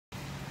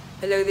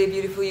Hello there,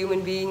 beautiful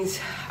human beings.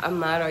 I'm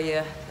Mara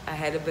here. I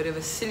had a bit of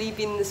a sleep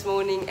in this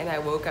morning and I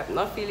woke up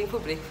not feeling for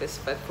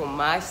breakfast, but for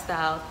my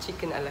style,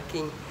 chicken a la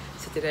king.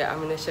 So today I'm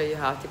going to show you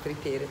how to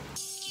prepare it.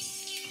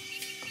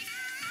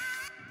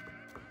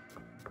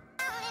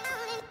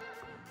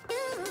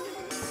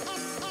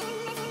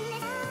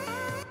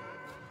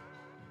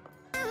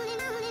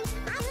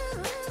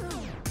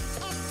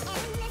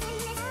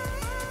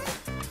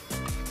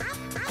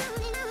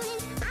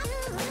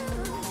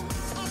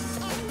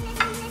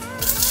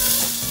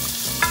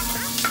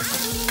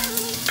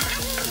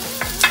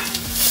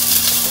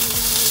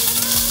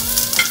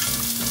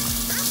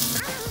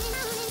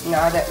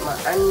 Now that my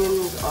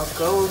onions are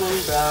golden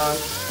brown,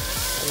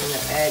 I'm going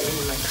to add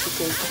in my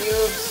chicken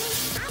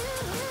cubes.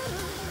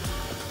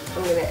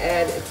 I'm going to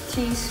add a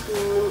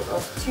teaspoon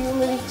of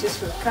turmeric just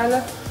for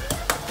color.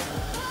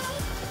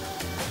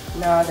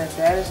 Now that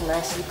that is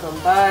nicely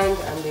combined,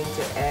 I'm going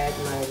to add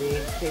my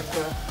red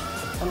pepper.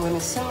 I'm going to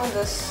simmer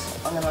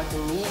this on about a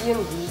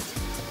medium heat.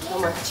 Now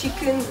my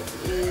chicken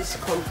is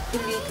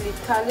completely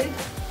colored.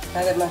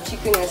 Now that my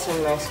chicken has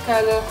some nice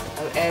color,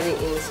 I'm adding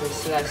in some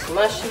sliced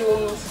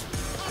mushrooms.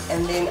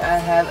 And then I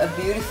have a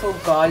beautiful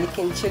garlic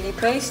and chili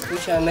paste,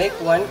 which I make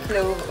 1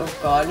 clove of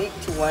garlic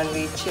to 1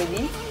 red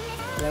chili.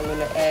 And I'm going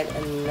to add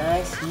a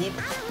nice heap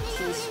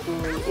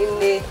teaspoon in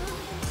there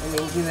and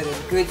then give it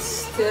a good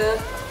stir.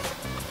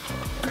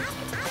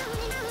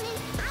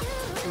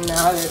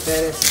 Now that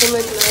that has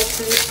simmered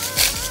nicely,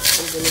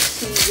 I'm going to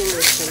season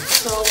with some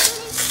salt.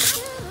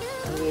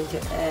 I'm going to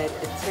add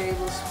a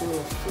tablespoon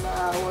of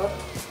flour,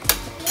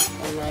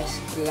 a nice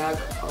glug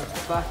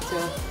of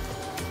butter.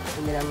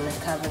 And then I'm going to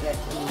cover that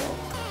in milk.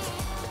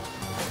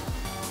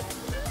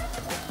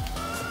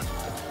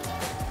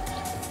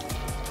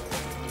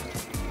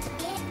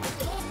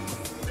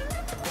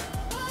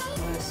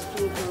 I'm going to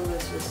sprinkle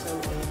this with some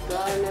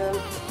oregano.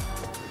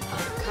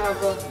 I'll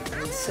cover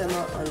and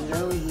simmer on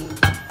low heat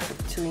for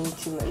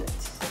 20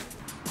 minutes.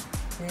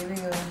 There we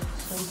go.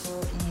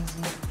 Simple,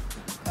 easy,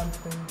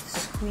 pumpkin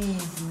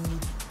squeezy.